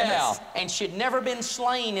 she? Yeah, yes. and she'd never been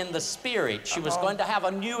slain in the spirit. She was going to have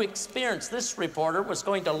a new experience. This reporter was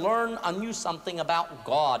going to learn a new something about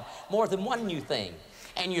God, more than one new thing.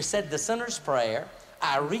 And you said the sinner's prayer.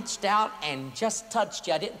 I reached out and just touched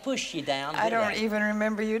you. I didn't push you down, I did don't even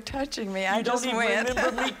remember you touching me. I just don't went. even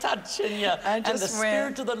remember me touching you. I just and the Spirit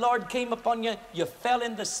went. of the Lord came upon you. You fell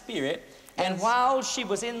in the Spirit. And Yes. while she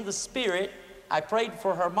was in the Spirit, I prayed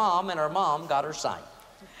for her mom, and her mom got her sight.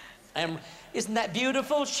 And isn't that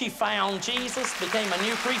beautiful? She found Jesus, became a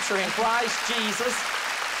new creature in Christ Jesus.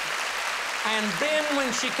 And then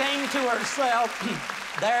when she came to herself,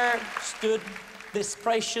 there stood this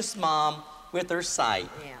precious mom with her sight.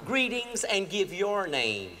 Yeah. Greetings, and give your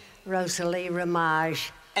name. Rosalie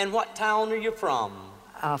Ramage And what town are you from?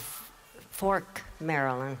 of Fork,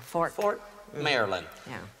 Maryland. Fork. Maryland.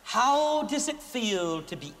 Yeah. How does it feel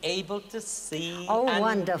to be able to see? Oh, and-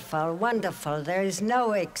 wonderful, wonderful. There is no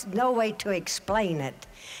way to explain it.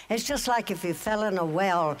 It's just like if you fell in a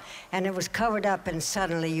well and it was covered up and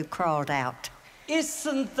suddenly you crawled out.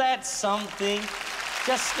 Isn't that something?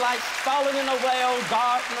 Just like falling in a well,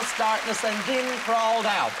 darkness, and then crawled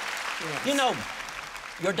out. Yes. You know,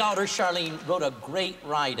 your daughter Charlene wrote a great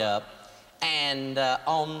write-up and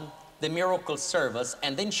on the miracle service,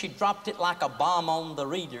 and then she dropped it like a bomb on the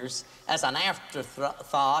readers as an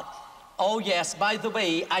afterthought. Oh yes, by the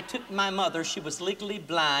way, I took my mother, she was legally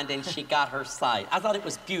blind, and she got her sight. I thought it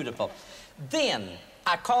was beautiful. Then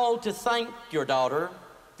I called to thank your daughter,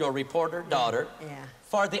 your reporter daughter, Yeah.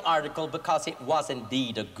 for the article because it was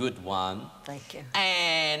indeed a good one. Thank you.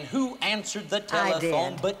 And who answered the I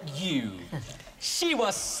telephone did. but you? She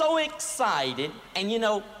was so excited, and you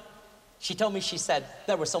know, she told me, she said,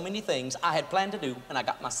 there were so many things I had planned to do, and I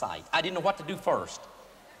got my sight. I didn't know what to do first.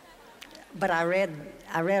 But I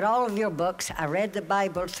read all of your books. I read the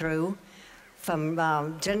Bible through from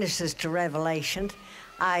Genesis to Revelation.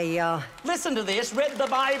 Listen to this, read the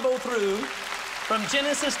Bible through from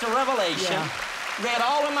Genesis to Revelation, Yeah. read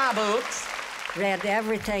all of my books. read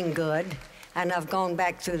everything good, and I've gone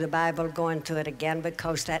back through the Bible, going through it again,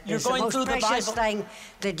 because that You're is the going most through the precious Bible? thing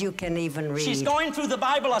that you can even read. She's going through the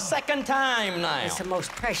Bible a second time now. It's the most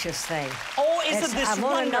precious thing. Oh, isn't It's- this I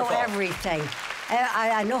want to know wonderful? everything.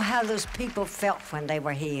 I know how those people felt when they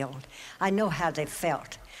were healed. I know how they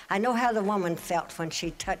felt. I know how the woman felt when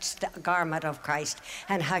she touched the garment of Christ,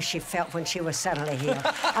 and how she felt when she was suddenly healed.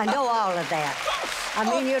 I know all of that. I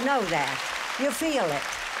mean, you know that. You feel it.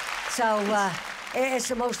 So it's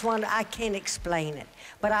the most one, I can't explain it.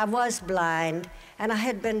 But I was blind, and I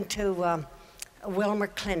had been to Wilmer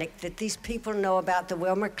Clinic, that these people know about the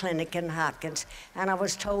Wilmer Clinic in Hopkins, and I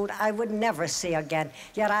was told I would never see again.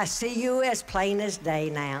 Yet I see you as plain as day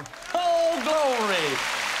now. Oh, glory!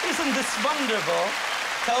 Isn't this wonderful?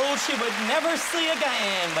 Told she would never see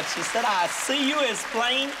again, but she said, I see you as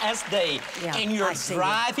plain as day. Yeah, and you're I see you.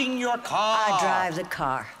 driving your car. I drive the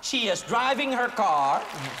car. She is driving her car.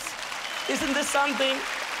 Yes. Isn't this something?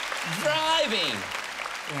 Driving.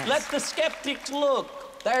 Yes. Let the skeptics look.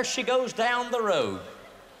 There she goes down the road.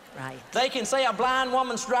 Right. They can say a blind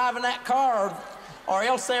woman's driving that car, or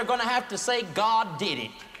else they're going to have to say God did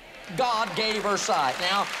it. God gave her sight.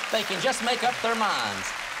 Now, they can just make up their minds.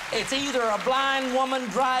 It's either a blind woman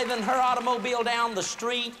driving her automobile down the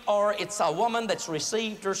street, or it's a woman that's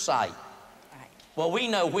received her sight. Right. Well, we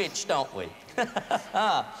know which, don't we?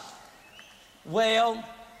 Well,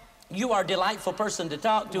 you are a delightful person to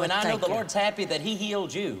talk to, Well, and I know thank the you. Lord's happy that He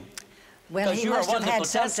healed you. Well, 'Cause he you're a must have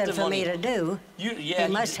wonderful had something for me to do. He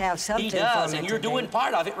must have something He does, for me and you're to doing do.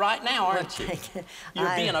 part of it right now, aren't you? thank you. You're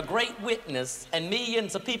I- being a great witness, and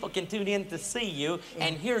millions of people can tune in to see you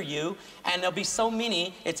and hear you, and there'll be so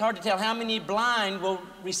many, it's hard to tell how many blind will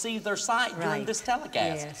receive their sight during Right. this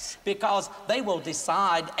telecast. Yes. Because they will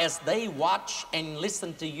decide as they watch and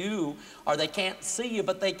listen to you, or they can't see you,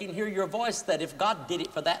 but they can hear your voice, that if God did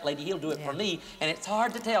it for that lady, He'll do it for Yeah. me. And it's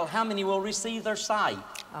hard to tell how many will receive their sight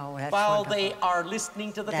Oh, that's while wonderful. they are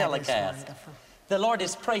listening to the That is telecast. wonderful. The Lord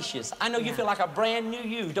is precious. I know you feel like a brand new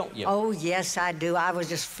you, don't you? Oh, yes, I do. I was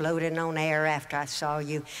just floating on air after I saw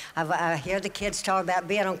you. I hear the kids talk about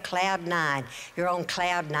being on cloud 9. You're on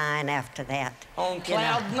cloud 9 after that. On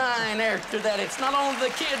cloud 9 after that. It's not only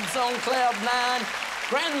the kids on cloud 9,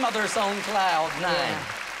 grandmother's on cloud 9. Yeah.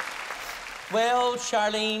 Well,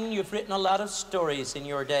 Charlene, you've written a lot of stories in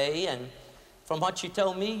your day, and from what you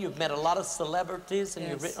told me, you've met a lot of celebrities, and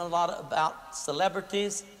you've written a lot about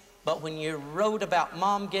celebrities. But when you wrote about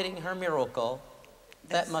Mom getting her miracle,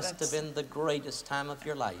 that must have been the greatest time of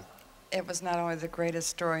your life. It was not only the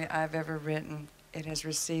greatest story I've ever written, it has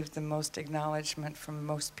received the most acknowledgement from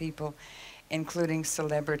most people, including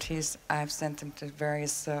celebrities. I've sent them to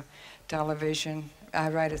various television. I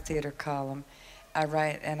write a theater column.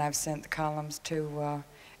 And I've sent the columns to,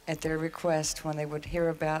 at their request, when they would hear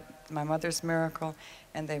about my mother's miracle,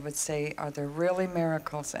 and they would say, are there really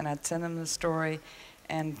miracles? And I'd send them the story,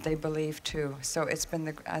 and they believe too. So it's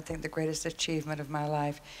been, I think, the greatest achievement of my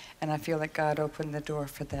life, and I feel that God opened the door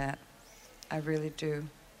for that. I really do.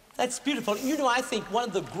 That's beautiful. You know, I think one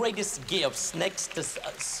of the greatest gifts next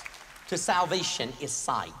to salvation is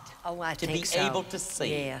sight. Oh, I to think be so. able to see.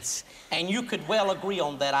 Yes. And you could well agree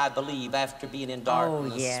on that, I believe, after being in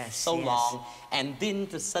darkness so long, and then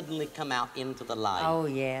to suddenly come out into the light. Oh,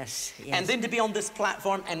 yes, yes. And then to be on this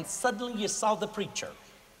platform, and suddenly you saw the preacher.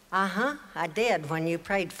 Uh-huh, I did when you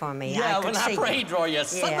prayed for me. Yeah, when I prayed for you,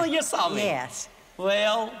 suddenly you saw me. Yes.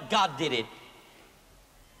 Well, God did it.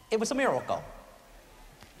 It was a miracle.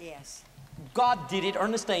 Yes. God did it.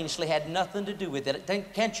 Ernest Angley had nothing to do with it.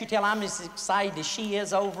 Can't you tell I'm as excited as she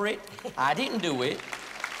is over it? I didn't do it.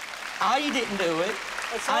 I didn't do it.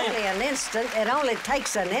 It's only an instant. It only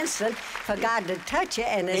takes an instant for God to touch it,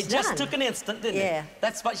 and it's done. It just took an instant, didn't it?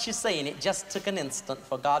 That's what she's saying. It just took an instant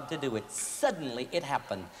for God to do it. Suddenly it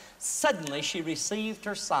happened. Suddenly she received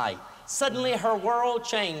her sight. Suddenly her world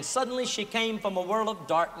changed. Suddenly she came from a world of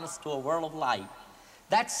darkness to a world of light.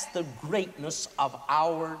 That's the greatness of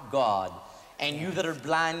our God. And you that are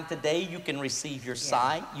blind today, you can receive your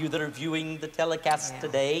sight. You that are viewing the telecast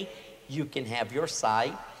today, you can have your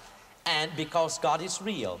sight. And because God is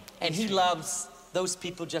real. And He loves those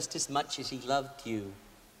people just as much as He loved you.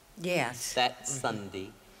 Yes. That Sunday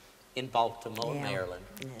in Baltimore, Maryland,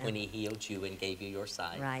 when He healed you and gave you your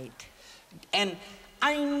sight. Right. And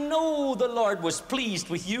I know the Lord was pleased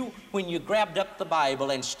with you when you grabbed up the Bible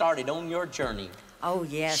and started on your journey. Oh,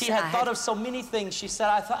 yes. She had thought of so many things. She said,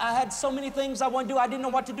 I had so many things I want to do. I didn't know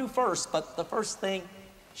what to do first. But the first thing,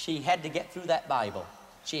 she had to get through that Bible.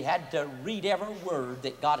 She had to read every word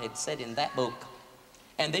that God had said in that book.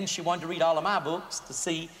 And then she wanted to read all of my books to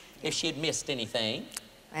see if she had missed anything.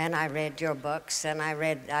 And I read your books, and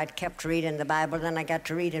I kept reading the Bible, then I got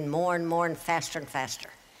to reading more and more and faster.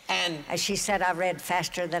 And as she said, I read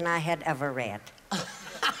faster than I had ever read.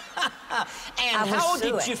 And how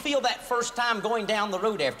did you feel that first time going down the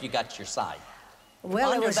road after you got your sight?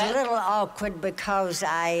 Well, it was a little awkward because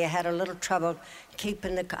I had a little trouble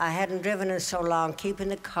keeping I hadn't driven in so long, keeping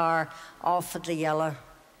the car off of the yellow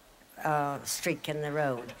streak in the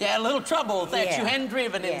road. Yeah, a little trouble that you hadn't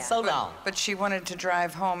driven in so long. But she wanted to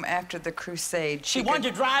drive home after the crusade. She wanted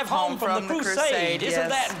to drive home from the crusade. Isn't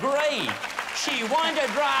that great? She wanted to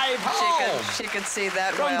drive home. She could see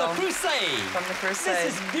that from the crusade. From the crusade.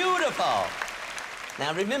 This is beautiful.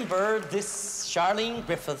 Now remember, this Charlene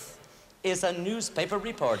Griffith is a newspaper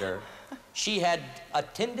reporter. She had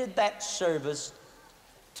attended that service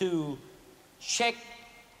to check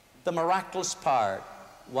the miraculous part.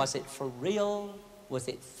 Was it for real? Was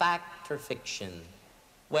it fact or fiction?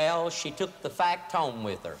 Well, she took the fact home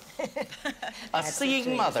with her. A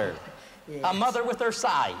seeing mother, a mother with her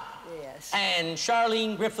sight. Yes. And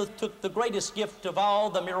Charlene Griffith took the greatest gift of all,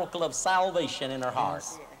 the miracle of salvation in her heart.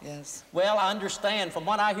 Yes. Well, I understand from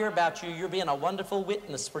what I hear about you, you're being a wonderful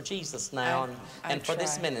witness for Jesus now and for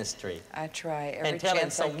this ministry. I try every and telling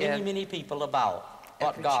chance so I get. many people about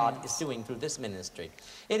what God is doing through this ministry.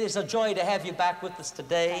 It is a joy to have you back with us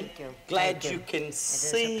today. Thank you. Glad you can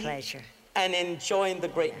see It is a pleasure. and enjoying the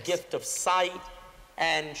great gift of sight.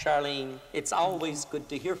 And Charlene, it's always good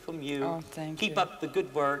to hear from you. Oh, thank you. Keep up the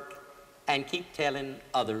good work and keep telling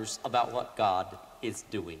others about what God is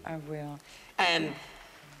doing. I will. And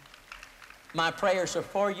my prayers are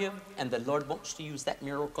for you, and the Lord wants to use that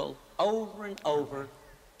miracle over and over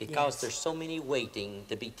because there's so many waiting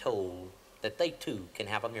to be told that they too can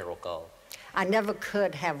have a miracle. I never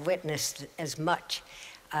could have witnessed as much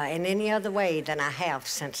in any other way than I have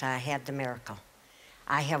since I had the miracle.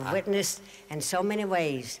 I have witnessed in so many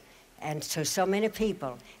ways and to so many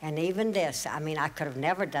people, and even this, I mean, I could have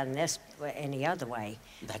never done this any other way.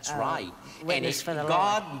 That's right. Witness and for the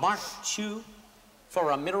God Lord. marked you for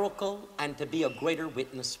a miracle and to be a greater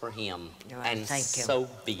witness for him. Right, and thank you. so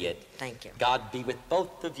be it. Thank you. God be with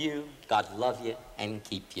both of you. God love you and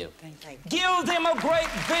keep you. Thank you. Give them a great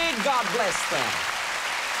big God bless them.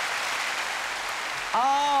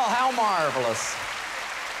 Oh, how marvelous.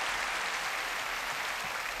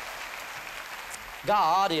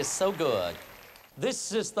 God is so good.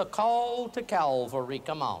 This is the call to Calvary.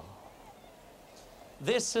 Come on.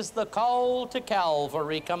 This is the call to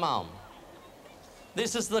Calvary. Come on.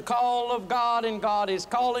 This is the call of God, and God is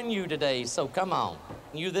calling you today, so come on.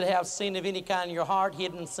 You that have sin of any kind in your heart,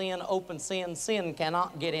 hidden sin, open sin, sin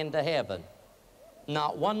cannot get into heaven.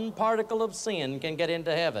 Not one particle of sin can get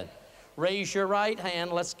into heaven. Raise your right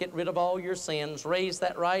hand. Let's get rid of all your sins. Raise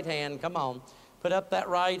that right hand. Come on. Put up that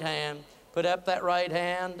right hand. Put up that right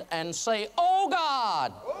hand and say, "Oh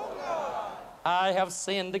God, I have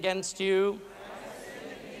sinned against you.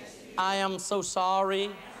 I am so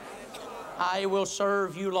sorry. I will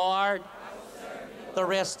serve you, Lord, the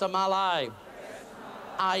rest of my life.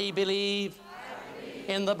 I believe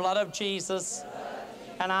in the blood of Jesus,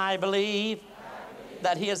 and I believe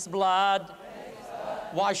that His blood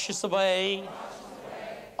washes away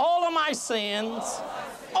all of my sins,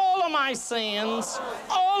 all of my sins,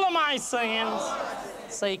 all of my sins."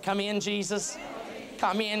 Say, "Come in, Jesus.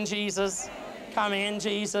 Come in, Jesus. Come in,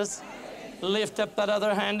 Jesus." Lift up that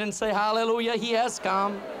other hand and say, "Hallelujah, He has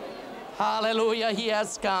come. Hallelujah, He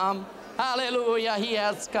has come. Hallelujah, He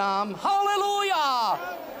has come.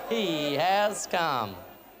 Hallelujah, He has come."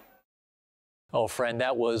 Oh, friend,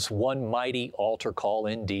 that was one mighty altar call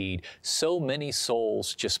indeed. So many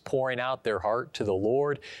souls just pouring out their heart to the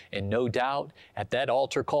Lord, and no doubt at that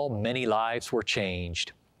altar call, many lives were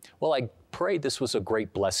changed. Well, I pray this was a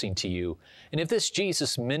great blessing to you. And if this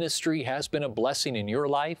Jesus ministry has been a blessing in your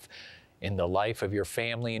life, in the life of your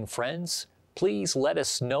family and friends, please let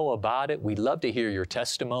us know about it. We'd love to hear your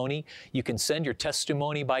testimony. You can send your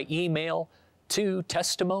testimony by email to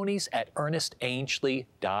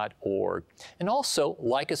testimonies@ernestangley.org. And also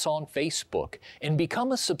like us on Facebook and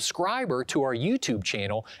become a subscriber to our YouTube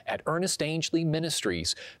channel at Ernest Angley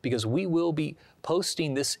Ministries, because we will be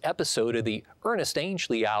posting this episode of the Ernest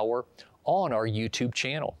Angley Hour on our YouTube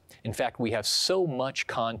channel. In fact, we have so much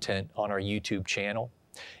content on our YouTube channel.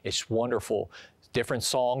 It's wonderful. Different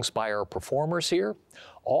songs by our performers here.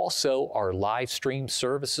 Also, our live stream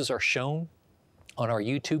services are shown on our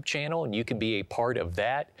YouTube channel, and you can be a part of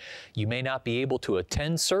that. You may not be able to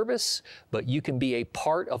attend service, but you can be a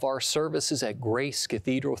part of our services at Grace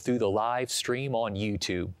Cathedral through the live stream on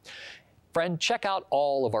YouTube. Friend, check out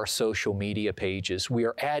all of our social media pages. We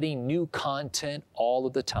are adding new content all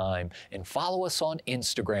of the time. And follow us on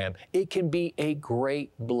Instagram. It can be a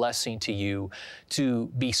great blessing to you to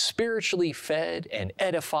be spiritually fed and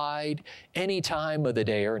edified any time of the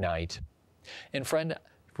day or night. And friend,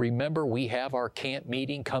 remember, we have our camp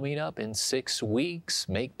meeting coming up in 6 weeks.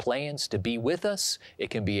 Make plans to be with us.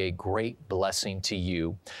 It can be a great blessing to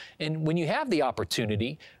you. And when you have the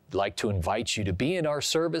opportunity, I'd like to invite you to be in our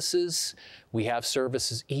services. We have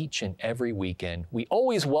services each and every weekend. We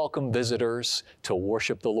always welcome visitors to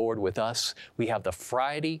worship the Lord with us. We have the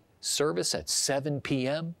Friday service at 7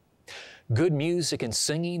 p.m. Good music and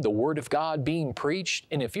singing, the Word of God being preached.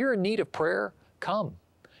 And if you're in need of prayer, come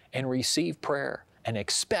and receive prayer and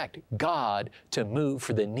expect God to move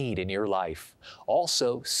for the need in your life.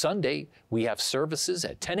 Also, Sunday, we have services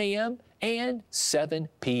at 10 a.m. and 7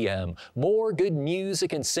 p.m. More good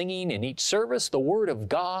music and singing in each service, the Word of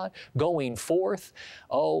God going forth.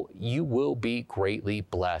 Oh, you will be greatly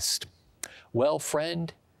blessed. Well,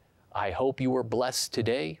 friend, I hope you were blessed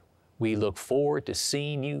today. We look forward to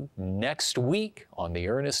seeing you next week on the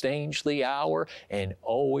Ernest Angley Hour. And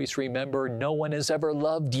always remember, no one has ever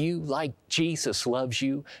loved you like Jesus loves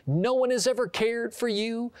you. No one has ever cared for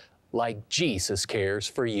you like Jesus cares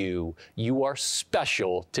for you. You are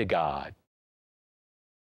special to God.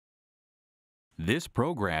 This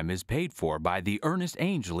program is paid for by the Ernest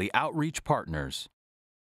Angley Outreach Partners.